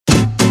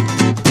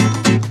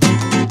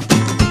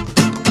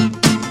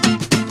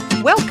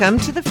Welcome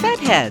to the Fed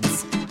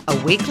Heads,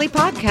 a weekly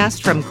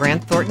podcast from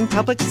Grant Thornton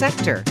Public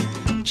Sector.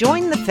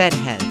 Join the Fed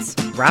Heads,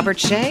 Robert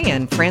Shea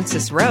and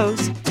Francis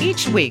Rose,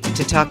 each week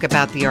to talk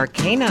about the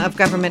arcana of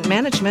government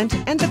management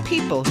and the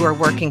people who are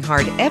working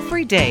hard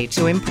every day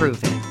to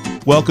improve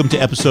it. Welcome to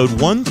episode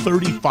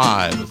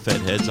 135 of Fed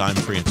Heads. I'm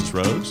Francis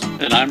Rose.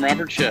 And I'm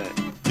Robert Shea.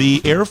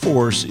 The Air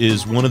Force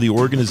is one of the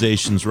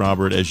organizations,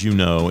 Robert, as you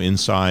know,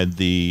 inside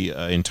the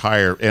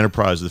entire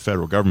enterprise of the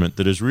federal government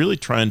that is really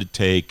trying to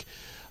take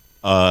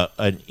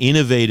an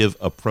innovative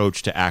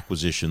approach to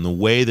acquisition, the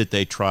way that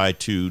they try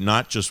to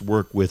not just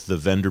work with the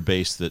vendor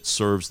base that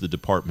serves the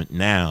department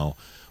now,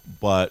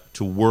 but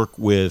to work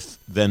with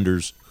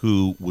vendors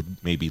who would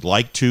maybe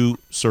like to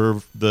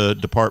serve the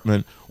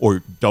department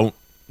or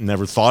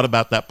never thought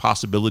about that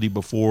possibility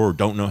before or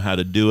don't know how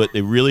to do it.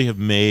 They really have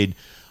made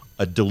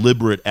a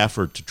deliberate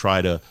effort to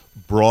try to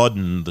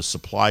broaden the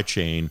supply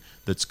chain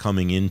that's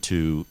coming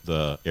into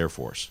the Air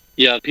Force.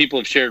 Yeah, people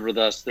have shared with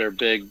us their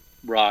big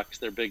rocks,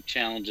 their big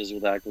challenges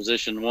with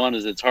acquisition. One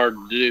is it's hard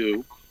to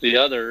do. The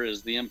other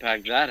is the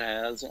impact that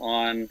has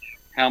on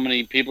how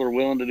many people are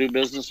willing to do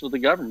business with the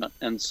government.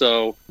 And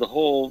so the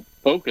whole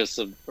focus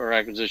of our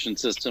acquisition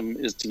system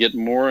is to get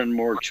more and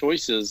more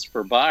choices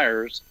for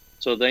buyers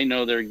so they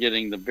know they're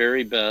getting the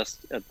very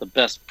best at the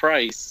best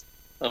price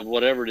of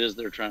whatever it is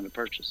they're trying to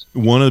purchase.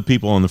 One of the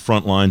people on the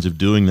front lines of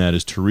doing that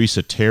is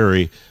Teresa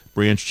Terry,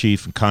 Branch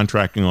Chief and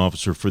Contracting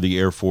Officer for the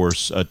Air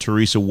Force.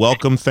 Teresa,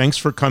 welcome. Thanks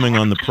for coming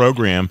on the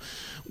program.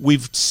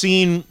 We've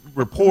seen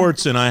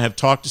reports, and I have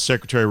talked to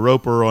Secretary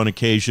Roper on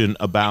occasion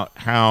about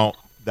how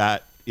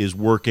that is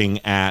working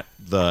at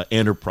the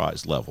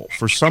enterprise level.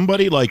 For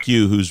somebody like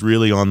you who's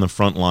really on the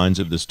front lines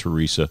of this,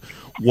 Teresa,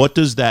 what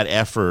does that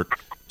effort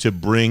to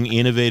bring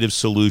innovative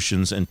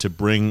solutions and to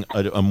bring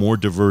a more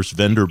diverse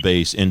vendor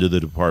base into the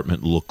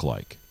department look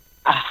like?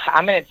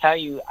 I'm going to tell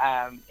you,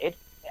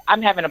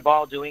 I'm having a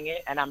ball doing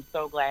it, and I'm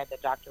so glad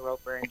that Dr.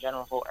 Roper and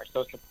General Holt are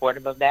so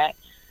supportive of that.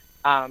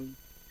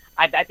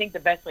 I think the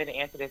best way to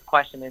answer this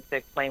question is to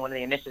explain one of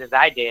the initiatives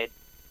I did.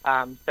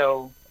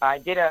 So I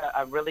did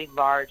a really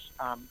large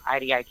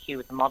IDIQ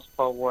with a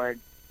multiple award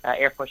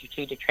Air Force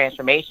Strategic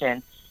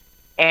Transformation,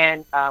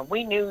 and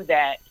we knew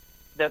that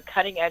the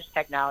cutting-edge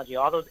technology,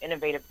 all those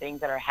innovative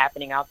things that are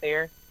happening out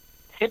there,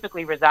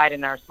 typically reside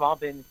in our small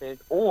businesses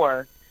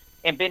or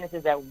in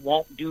businesses that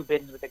won't do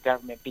business with the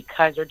government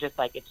because they're just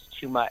like, it's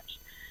too much.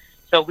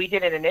 So we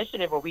did an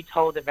initiative where we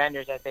told the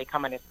vendors as they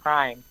come in as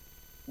prime,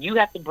 you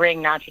have to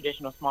bring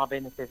non-traditional small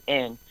businesses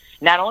in.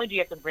 Not only do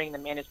you have to bring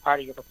them in as part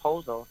of your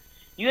proposal,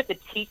 you have to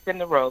teach them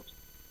the ropes,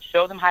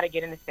 show them how to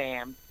get into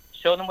SAM,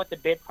 show them what the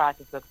bid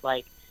process looks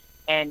like,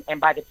 and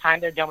by the time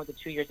they're done with the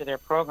 2 years of their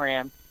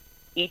program,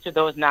 each of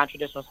those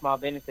non-traditional small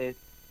businesses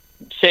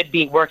should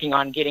be working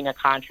on getting a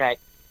contract.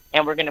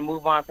 And we're going to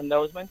move on from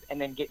those ones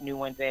and then get new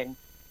ones in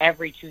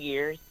every 2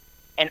 years.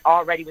 And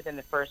already within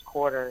the first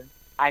quarter,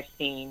 I've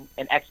seen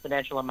an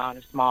exponential amount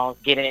of smalls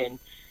get in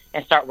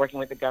and start working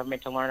with the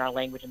government to learn our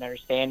language and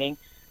understanding.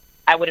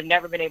 I would have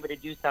never been able to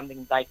do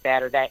something like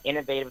that or that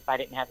innovative if I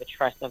didn't have the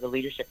trust of the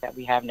leadership that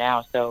we have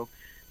now. So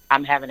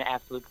I'm having an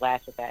absolute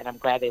blast with that, and I'm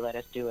glad they let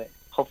us do it.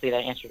 Hopefully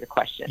that answered your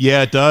question.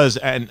 Yeah, it does.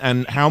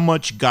 And how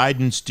much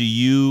guidance do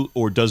you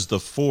or does the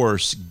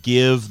force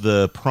give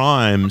the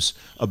primes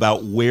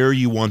about where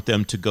you want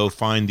them to go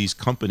find these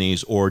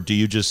companies? Or do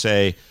you just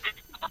say,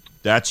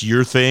 that's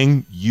your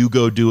thing, you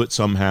go do it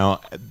somehow,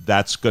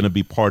 that's going to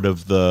be part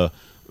of the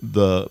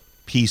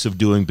piece of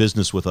doing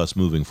business with us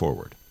moving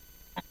forward?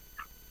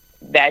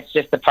 That's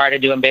just the part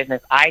of doing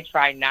business. I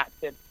try not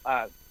to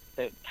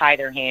tie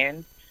their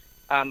hands.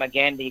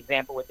 Again, the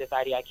example with this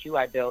IDIQ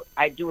I built,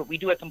 we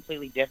do it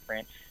completely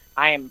different.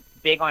 I am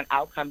big on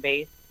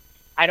outcome-based.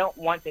 I don't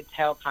want to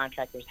tell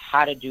contractors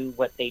how to do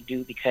what they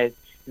do because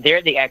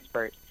they're the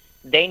experts.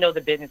 They know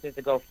the businesses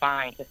to go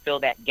find to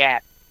fill that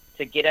gap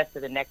to get us to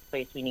the next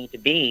place we need to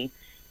be.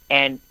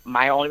 And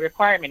my only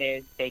requirement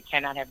is they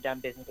cannot have done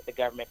business with the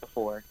government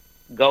before.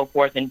 Go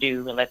forth and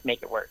do, and let's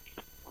make it work.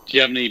 Do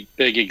you have any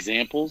big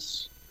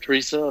examples,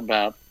 Teresa,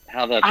 about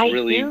how that's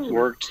really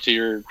worked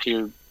to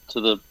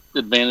the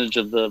advantage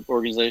of the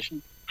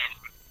organization?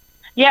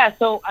 Yeah,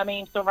 so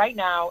right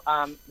now,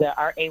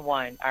 our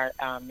A1,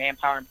 our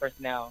Manpower and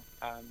Personnel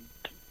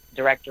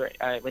Directorate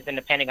within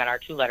the Pentagon, our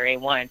two-letter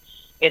A1,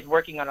 is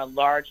working on a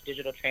large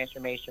digital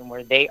transformation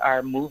where they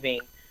are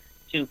moving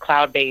to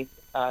cloud-based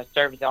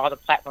services. All the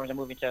platforms are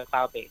moving to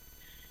cloud-based.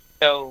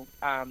 So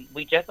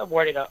we just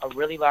awarded a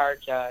really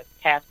large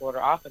task order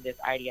off of this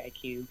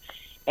IDIQ,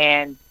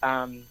 and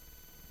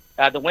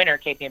the winner,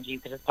 KPMG,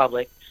 because it's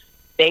public,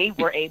 they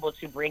were able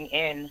to bring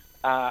in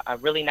a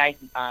really nice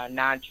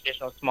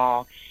non-traditional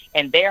small,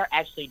 and they're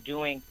actually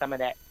doing some of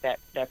that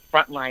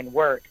frontline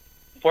work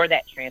for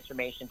that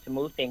transformation to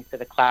move things to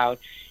the cloud.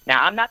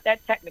 Now, I'm not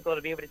that technical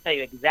to be able to tell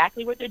you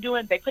exactly what they're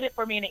doing. They put it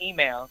for me in an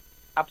email.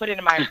 I'll put it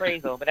in my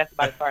appraisal, but that's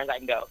about as far as I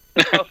can go.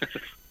 So,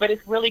 but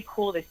it's really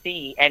cool to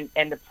see, and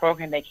the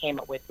program they came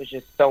up with was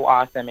just so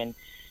awesome, and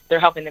they're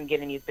helping them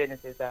get in these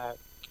businesses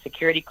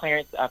security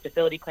clearance,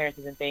 facility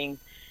clearances and things.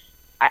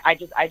 I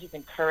just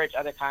encourage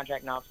other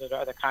contracting officers or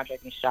other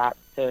contracting shops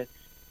to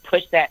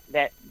push that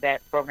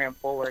program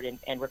forward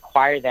and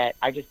require that.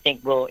 I just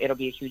think it'll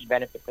be a huge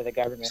benefit for the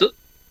government.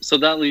 So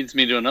that leads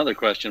me to another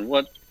question.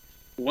 What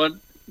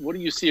do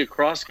you see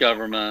across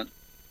government,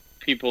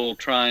 people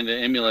trying to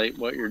emulate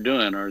what you're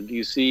doing, or do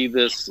you see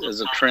this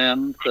as a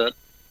trend that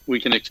we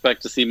can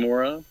expect to see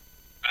more of?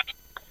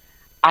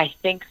 I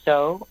think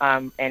so.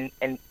 And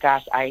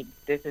gosh,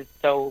 this is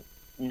so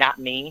not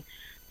me,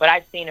 but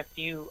I've seen a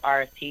few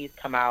RFPs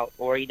come out,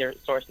 or either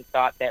sources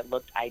thought that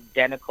looked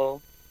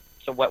identical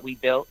to what we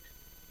built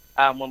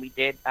when we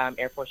did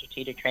Air Force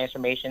Strategic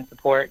Transformation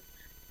Support.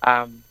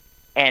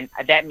 And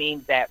that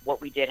means that what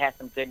we did has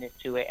some goodness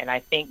to it. And I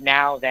think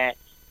now that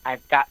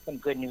I've got some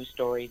good news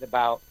stories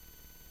about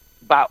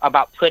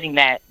putting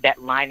that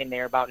line in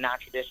there about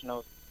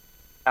non-traditionals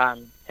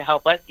to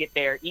help us get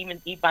there,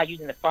 even by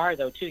using the FAR,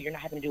 though, too. You're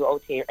not having to do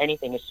OTA or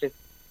anything. It's just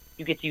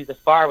you get to use the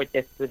FAR with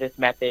this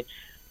method.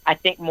 I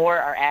think more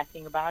are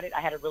asking about it. I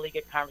had a really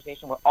good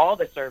conversation with all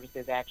the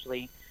services,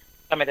 actually,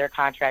 some of their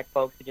contract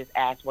folks, to just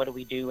ask, what do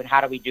we do and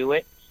how do we do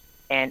it?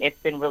 And it's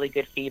been really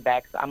good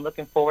feedback. So I'm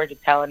looking forward to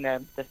telling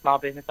the Small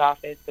Business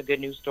Office the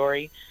good news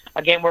story.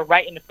 Again, we're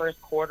right in the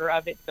first quarter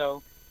of it,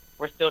 so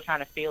we're still trying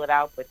to feel it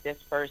out. But this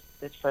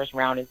first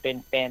round has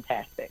been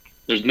fantastic.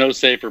 There's no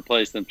safer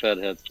place than Fed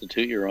Heads to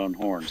toot your own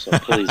horn. So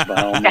please, by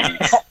all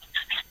means.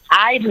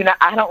 I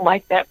don't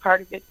like that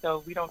part of it,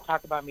 so we don't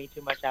talk about me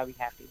too much. I'll be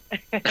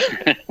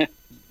happy.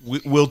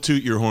 We'll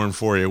toot your horn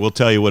for you. We'll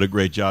tell you what a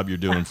great job you're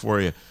doing for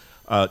you,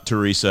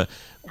 Teresa.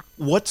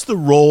 What's the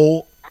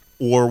role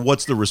or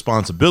what's the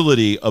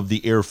responsibility of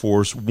the Air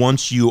Force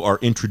once you are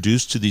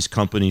introduced to these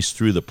companies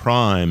through the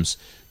primes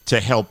to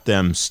help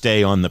them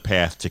stay on the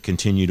path to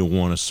continue to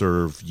want to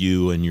serve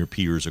you and your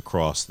peers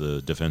across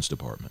the Defense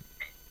Department?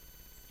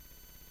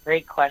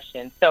 Great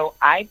question. So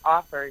I've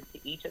offered to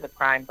each of the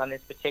primes on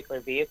this particular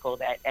vehicle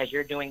that as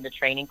you're doing the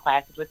training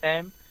classes with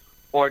them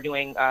or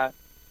doing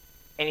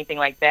anything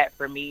like that,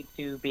 for me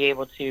to be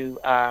able to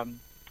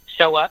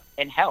show up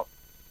and help.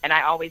 And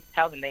I always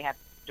tell them they have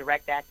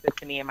direct access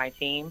to me and my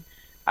team.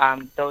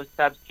 Those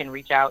subs can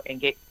reach out and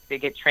get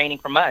training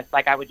from us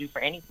like I would do for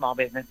any small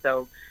business.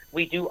 So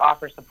we do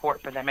offer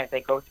support for them as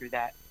they go through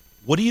that.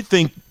 What do you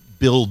think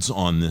builds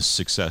on this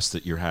success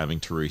that you're having,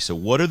 Teresa?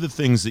 What are the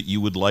things that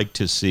you would like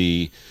to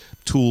see,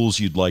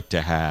 tools you'd like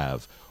to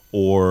have,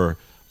 or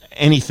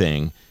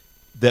anything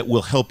that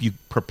will help you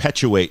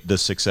perpetuate the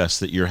success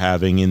that you're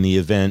having in the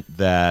event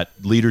that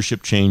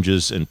leadership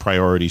changes and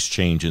priorities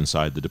change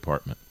inside the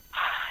department?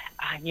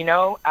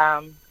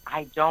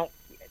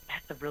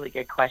 That's a really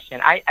good question.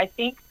 I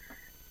think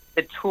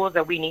the tools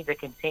that we need to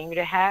continue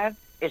to have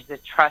is the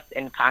trust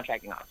in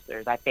contracting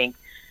officers. I think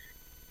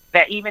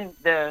that even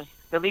the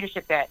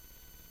leadership that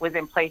was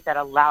in place that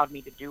allowed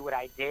me to do what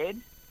I did,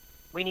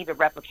 we need to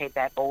replicate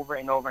that over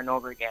and over and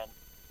over again.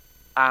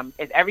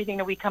 Is everything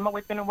that we come up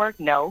with going to work?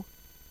 No.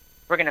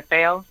 We're going to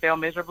fail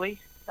miserably,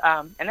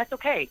 and that's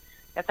okay.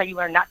 That's how you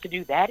learn not to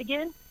do that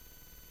again.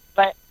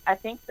 But I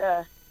think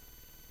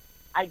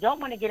I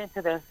don't want to get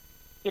into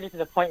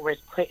the point where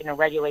it's put in a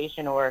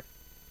regulation or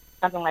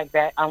something like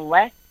that,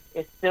 unless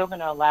it's still going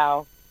to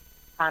allow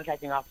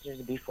contracting officers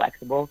to be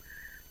flexible.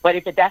 But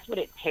if that's what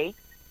it takes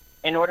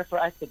in order for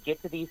us to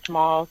get to these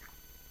smalls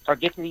or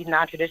get to these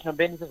non-traditional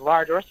businesses,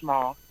 large or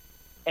small,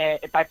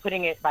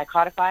 by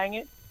codifying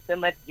it,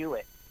 then let's do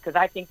it. Because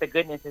I think the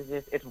goodness is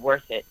it's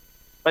worth it.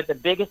 But the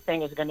biggest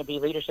thing is going to be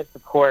leadership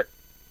support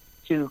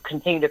to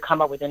continue to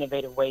come up with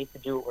innovative ways to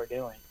do what we're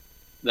doing.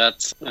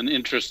 That's an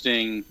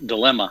interesting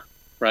dilemma,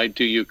 right?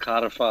 Do you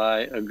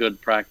codify a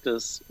good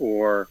practice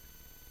or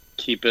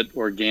keep it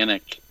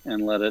organic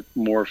and let it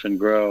morph and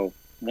grow?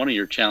 One of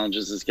your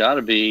challenges has got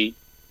to be,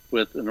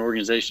 with an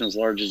organization as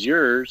large as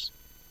yours,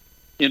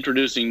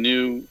 introducing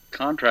new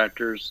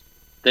contractors.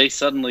 They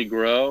suddenly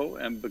grow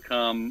and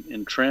become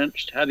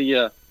entrenched. How do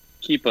you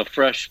keep a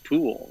fresh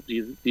pool?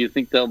 Do you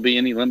think there'll be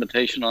any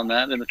limitation on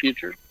that in the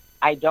future?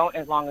 I don't,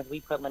 as long as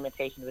we put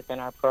limitations within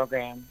our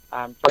program.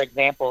 For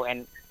example,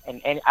 and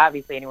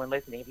obviously anyone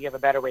listening, if you have a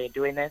better way of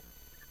doing this,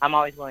 I'm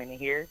always willing to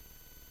hear.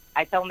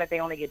 I tell them that they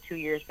only get 2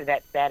 years for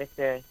that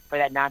for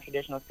that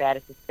non-traditional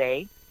status to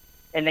stay,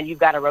 and then you've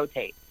got to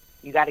rotate.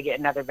 You got to get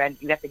another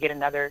you have to get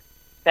another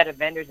set of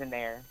vendors in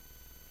there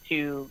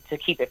to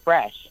keep it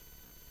fresh.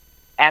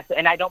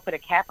 And I don't put a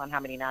cap on how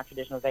many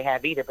non-traditionals they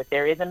have either, but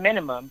there is a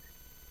minimum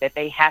that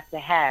they have to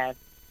have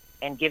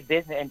and give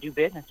business and do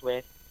business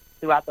with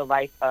throughout the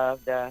life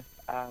of the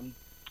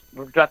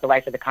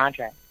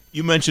contract.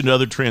 You mentioned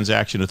other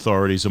transaction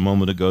authorities a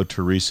moment ago,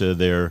 Teresa.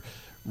 They're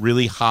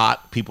really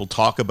hot. People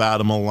talk about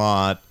them a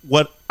lot.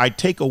 What I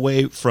take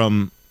away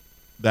from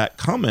that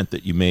comment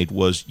that you made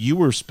was you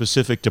were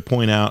specific to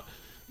point out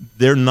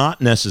they're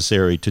not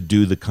necessary to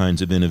do the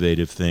kinds of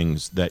innovative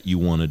things that you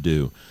want to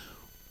do.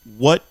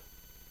 What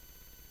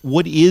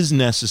is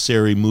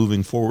necessary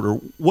moving forward,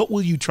 or what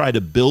will you try to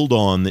build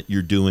on that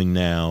you're doing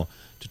now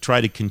to try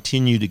to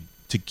continue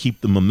to keep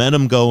the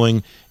momentum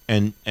going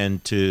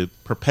and to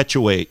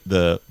perpetuate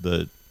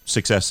the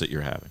success that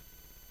you're having?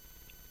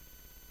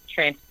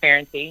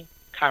 transparency,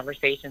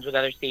 conversations with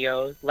other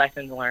CEOs,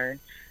 lessons learned.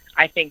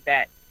 I think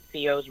that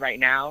CEOs right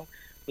now,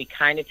 we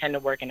kind of tend to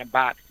work in a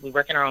box. We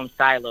work in our own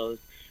silos.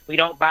 We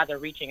don't bother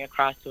reaching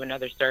across to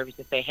another service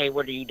to say, hey,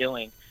 what are you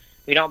doing?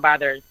 We don't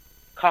bother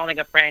calling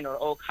a friend or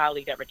old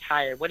colleague that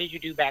retired. What did you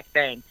do back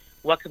then?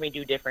 What can we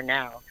do different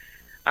now?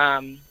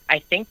 I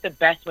think the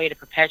best way to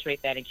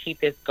perpetuate that and keep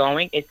this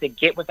going is to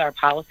get with our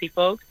policy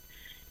folks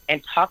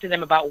and talk to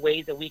them about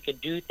ways that we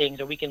could do things,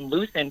 or we can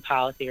loosen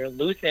policy or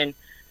loosen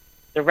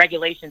the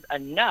regulations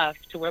enough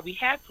to where we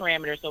have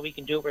parameters so we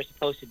can do what we're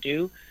supposed to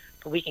do,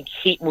 but we can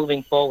keep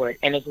moving forward.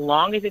 And as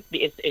long as it's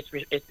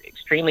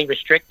extremely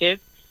restrictive,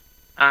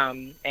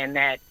 and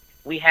that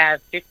we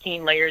have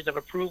 15 layers of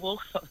approval,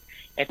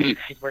 if you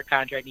guys work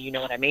contracting, you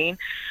know what I mean.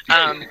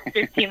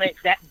 15 layers,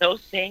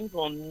 those things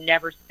will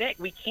never stick.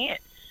 We can't.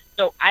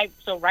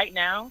 So right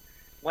now,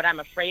 what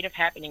I'm afraid of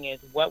happening is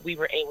what we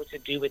were able to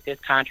do with this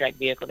contract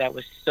vehicle that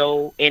was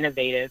so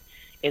innovative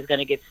is going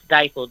to get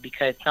stifled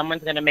because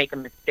someone's going to make a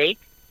mistake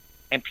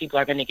and people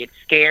are going to get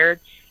scared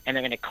and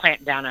they're going to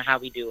clamp down on how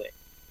we do it.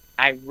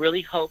 I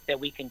really hope that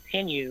we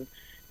continue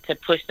to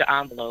push the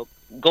envelope,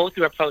 go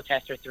through a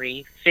protest or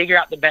three, figure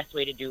out the best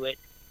way to do it,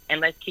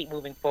 and let's keep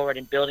moving forward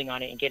and building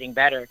on it and getting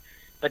better.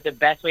 But the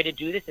best way to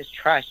do this is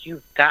trust.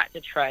 You've got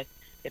to trust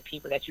the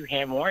people that you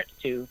hand warrants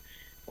to,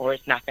 or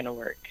it's not going to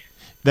work.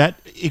 That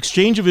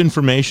exchange of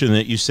information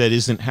that you said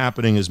isn't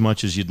happening as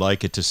much as you'd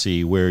like it to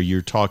see, where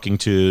you're talking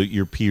to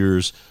your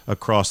peers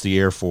across the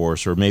Air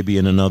Force or maybe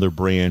in another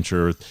branch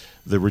or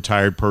the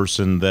retired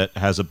person that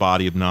has a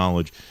body of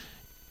knowledge.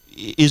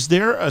 Is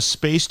there a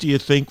space, do you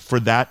think, for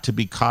that to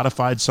be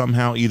codified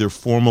somehow, either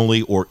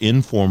formally or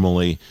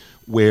informally,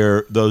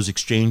 where those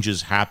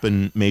exchanges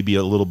happen maybe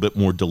a little bit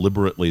more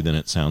deliberately than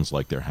it sounds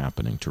like they're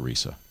happening,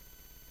 Teresa?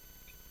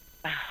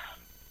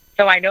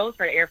 So I know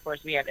for the Air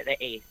Force, we have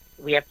the ACE.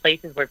 We have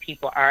places where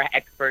people are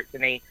experts,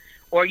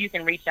 or you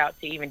can reach out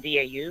to even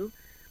DAU.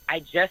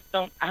 I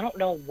don't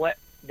know what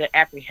the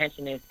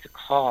apprehension is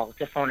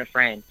to phone a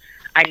friend.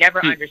 I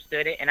never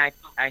understood it, and I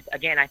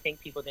think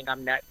people think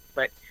I'm nuts,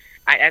 but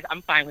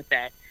I'm fine with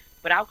that.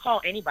 But I'll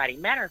call anybody.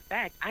 Matter of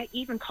fact, I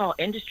even call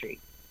industry.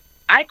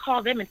 I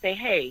call them and say,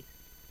 hey,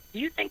 do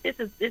you think this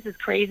is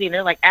crazy? And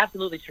they're like,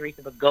 absolutely,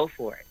 Teresa, but go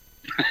for it.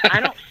 I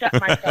don't shut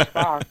myself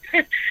off.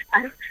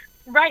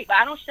 Right, but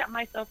I don't shut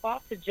myself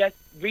off to just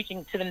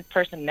reaching to the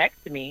person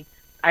next to me.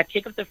 I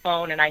pick up the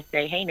phone and I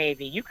say, hey,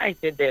 Navy, you guys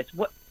did this.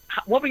 What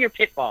were your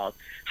pitfalls?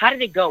 How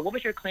did it go? What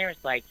was your clearance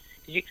like?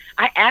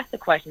 I ask the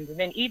questions, and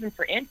then even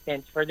for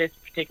instance, for this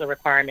particular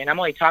requirement, I'm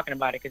only talking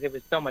about it because it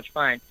was so much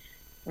fun.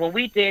 When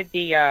we did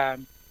the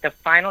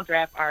final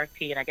draft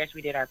RFP, and I guess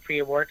we did our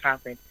pre-award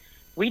conference,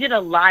 we did a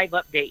live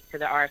update to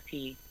the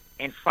RFP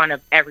in front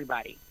of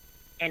everybody.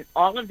 And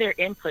all of their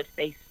inputs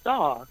they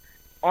saw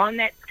on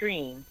that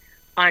screen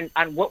on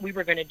what we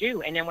were going to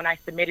do. And then when I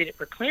submitted it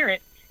for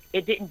clearance,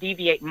 it didn't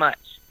deviate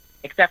much,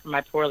 except for my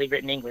poorly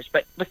written English.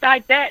 But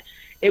besides that,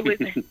 it was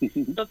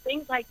so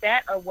things like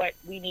that are what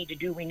we need to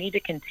do. We need to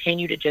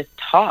continue to just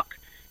talk,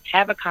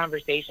 have a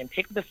conversation,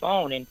 pick up the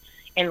phone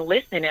and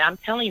listen. And I'm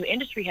telling you,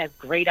 industry has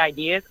great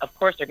ideas. Of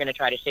course, they're going to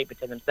try to shape it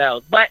to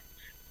themselves. But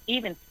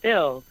even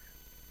still,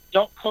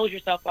 don't close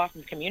yourself off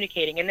from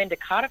communicating. And then to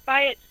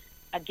codify it,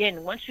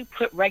 again, once you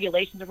put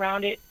regulations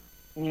around it,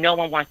 no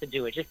one wants to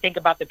do it. Just think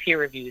about the peer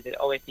reviews at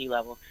OSC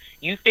level.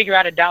 You figure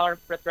out $1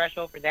 for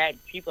threshold for that,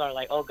 and people are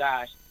like, oh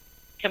gosh,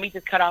 can we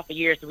just cut off a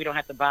year so we don't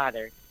have to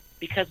bother?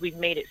 Because we've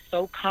made it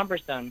so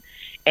cumbersome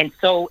and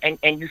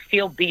you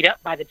feel beat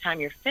up by the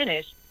time you're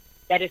finished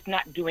that it's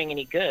not doing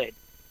any good.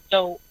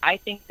 So I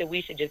think that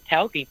we should just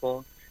tell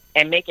people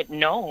and make it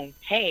known,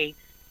 hey,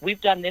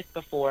 we've done this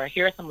before.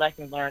 Here are some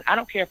lessons learned. I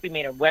don't care if we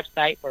made a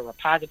website or a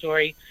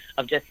repository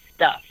of just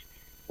stuff.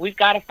 We've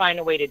got to find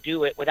a way to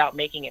do it without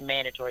making it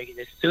mandatory. Because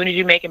as soon as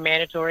you make it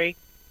mandatory,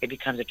 it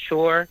becomes a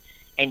chore,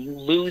 and you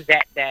lose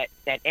that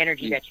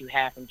energy that you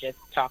have from just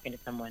talking to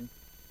someone.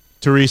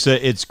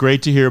 Teresa, it's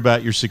great to hear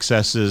about your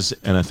successes,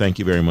 and I thank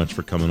you very much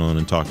for coming on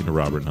and talking to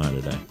Robert and I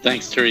today.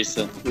 Thanks,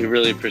 Teresa. We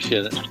really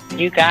appreciate it.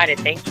 You got it.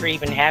 Thanks for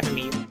even having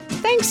me.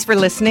 Thanks for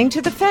listening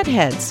to The Fed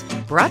Heads,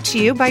 brought to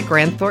you by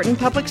Grant Thornton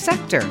Public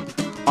Sector.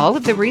 All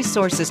of the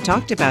resources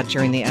talked about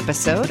during the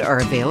episode are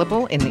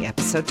available in the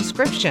episode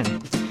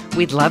description.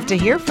 We'd love to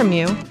hear from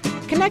you.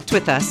 Connect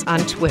with us on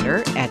Twitter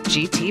at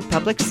GT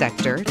Public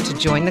Sector to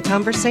join the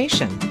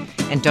conversation.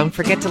 And don't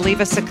forget to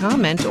leave us a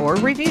comment or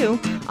review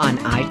on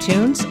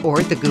iTunes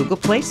or the Google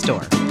Play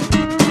Store.